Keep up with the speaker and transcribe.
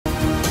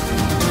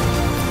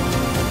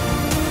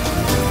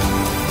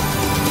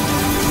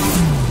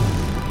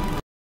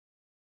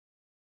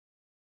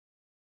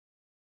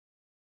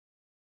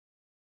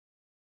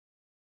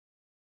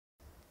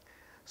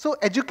So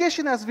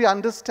education, as we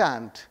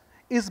understand,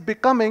 is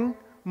becoming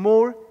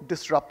more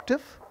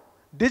disruptive,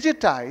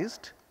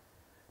 digitized,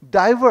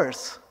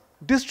 diverse,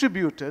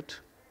 distributed,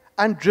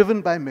 and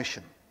driven by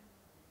mission.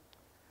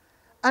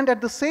 And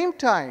at the same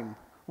time,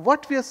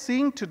 what we are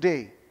seeing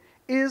today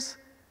is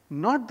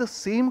not the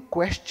same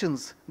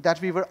questions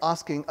that we were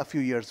asking a few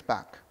years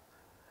back.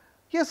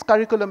 Yes,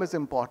 curriculum is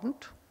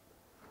important,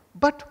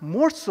 but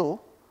more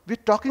so,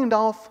 we're talking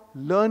now of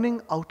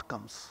learning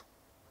outcomes.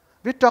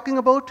 We're talking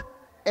about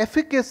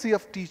efficacy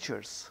of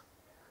teachers.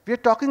 We're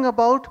talking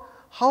about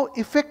how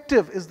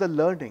effective is the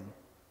learning.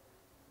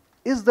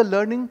 Is the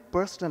learning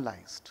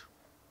personalized?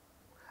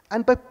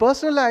 And by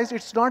personalized,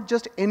 it's not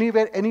just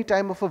anywhere, any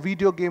time of a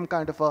video game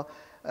kind of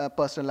a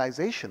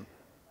personalization.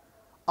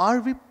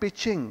 Are we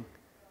pitching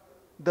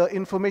the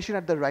information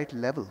at the right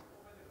level?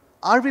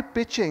 Are we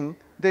pitching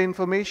the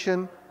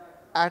information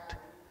at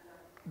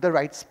the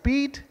right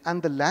speed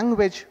and the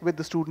language which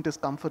the student is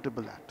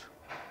comfortable at?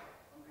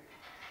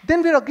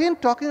 Then we're again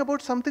talking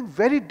about something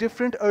very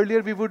different.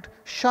 Earlier we would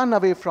shun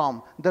away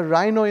from, the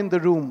rhino in the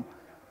room,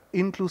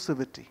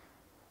 inclusivity.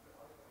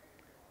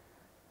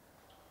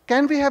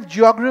 Can we have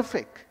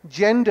geographic,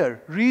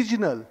 gender,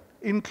 regional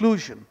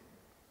inclusion?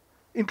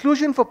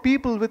 Inclusion for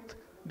people with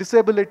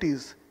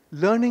disabilities,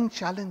 learning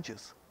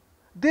challenges.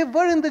 They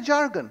were in the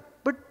jargon,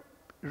 but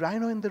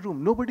rhino in the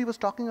room, nobody was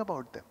talking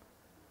about them.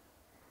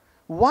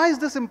 Why is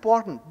this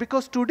important?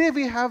 Because today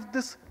we have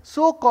this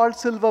so-called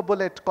silver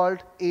bullet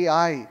called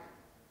AI,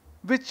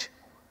 which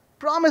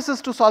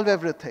promises to solve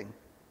everything,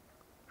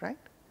 right?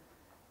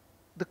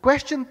 The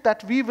question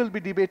that we will be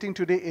debating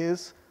today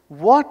is,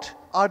 what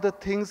are the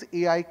things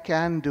AI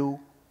can do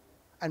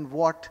and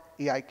what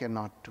AI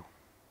cannot do?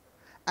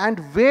 And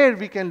where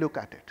we can look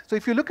at it. So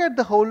if you look at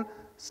the whole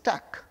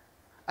stack,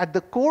 at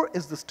the core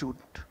is the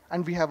student.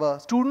 And we have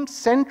a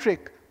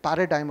student-centric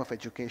paradigm of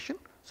education.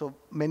 So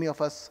many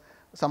of us,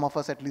 some of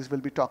us at least, will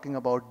be talking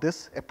about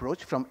this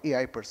approach from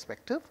AI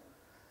perspective.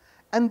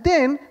 And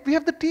then we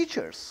have the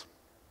teachers.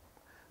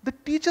 The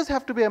teachers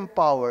have to be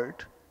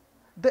empowered.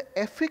 The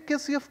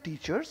efficacy of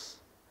teachers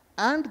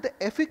and the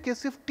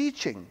efficacy of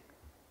teaching,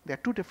 they are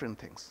two different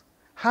things,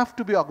 have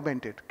to be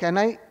augmented. Can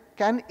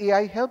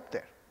AI help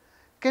there?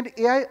 Can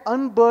AI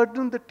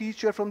unburden the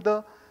teacher from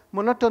the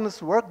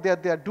monotonous work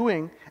that they are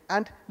doing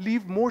and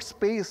leave more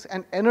space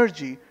and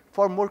energy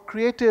for more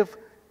creative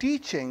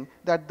teaching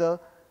that the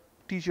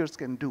teachers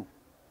can do?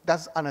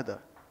 That's another.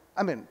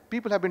 I mean,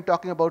 people have been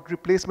talking about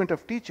replacement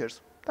of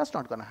teachers. That's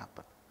not going to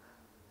happen.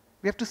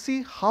 We have to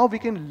see how we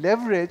can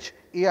leverage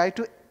AI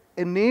to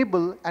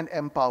enable and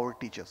empower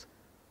teachers.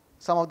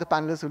 Some of the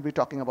panelists will be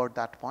talking about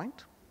that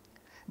point.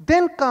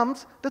 Then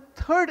comes the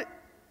third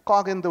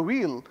cog in the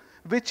wheel,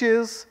 which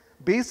is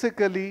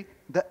basically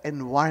the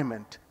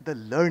environment, the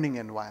learning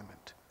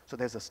environment. So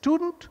there's a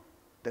student,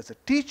 there's a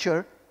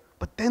teacher,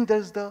 but then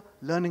there's the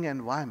learning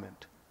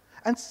environment.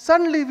 And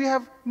suddenly we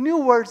have new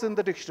words in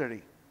the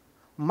dictionary.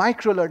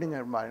 Micro-learning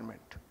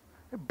environment,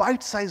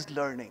 bite-sized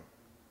learning,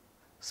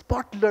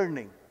 spot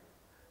learning,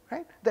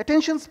 right? The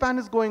attention span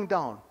is going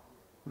down.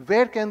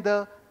 Where can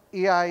the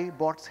AI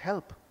bots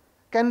help?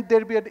 Can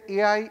there be an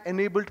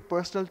AI-enabled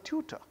personal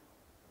tutor?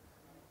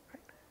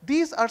 Right?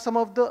 These are some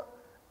of the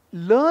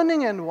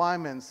learning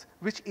environments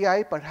which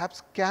AI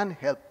perhaps can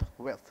help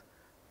with.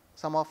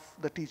 Some of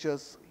the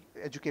teachers,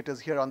 educators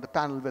here on the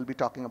panel will be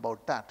talking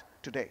about that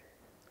today.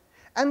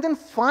 And then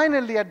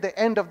finally, at the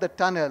end of the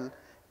tunnel,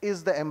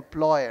 is the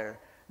employer,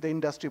 the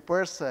industry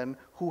person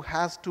who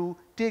has to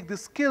take the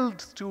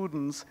skilled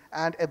students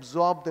and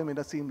absorb them in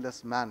a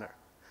seamless manner.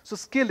 So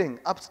skilling,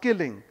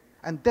 upskilling,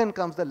 and then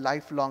comes the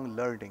lifelong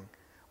learning.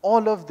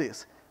 All of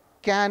this,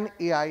 can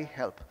AI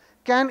help?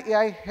 Can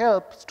AI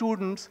help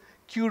students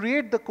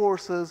curate the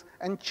courses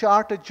and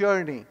chart a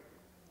journey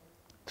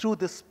through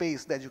this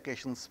space, the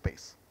education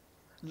space?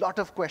 Lot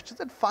of questions.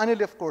 And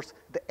finally, of course,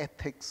 the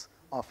ethics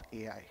of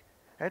AI.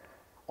 Right?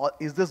 Or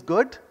is this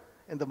good?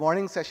 In the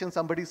morning session,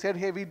 somebody said,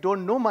 hey, we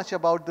don't know much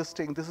about this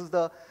thing. This is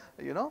the,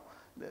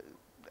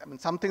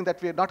 something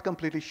that we are not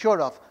completely sure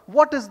of.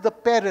 What is the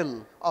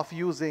peril of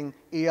using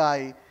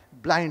AI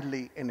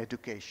blindly in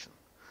education?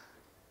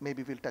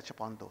 Maybe we'll touch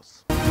upon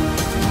those.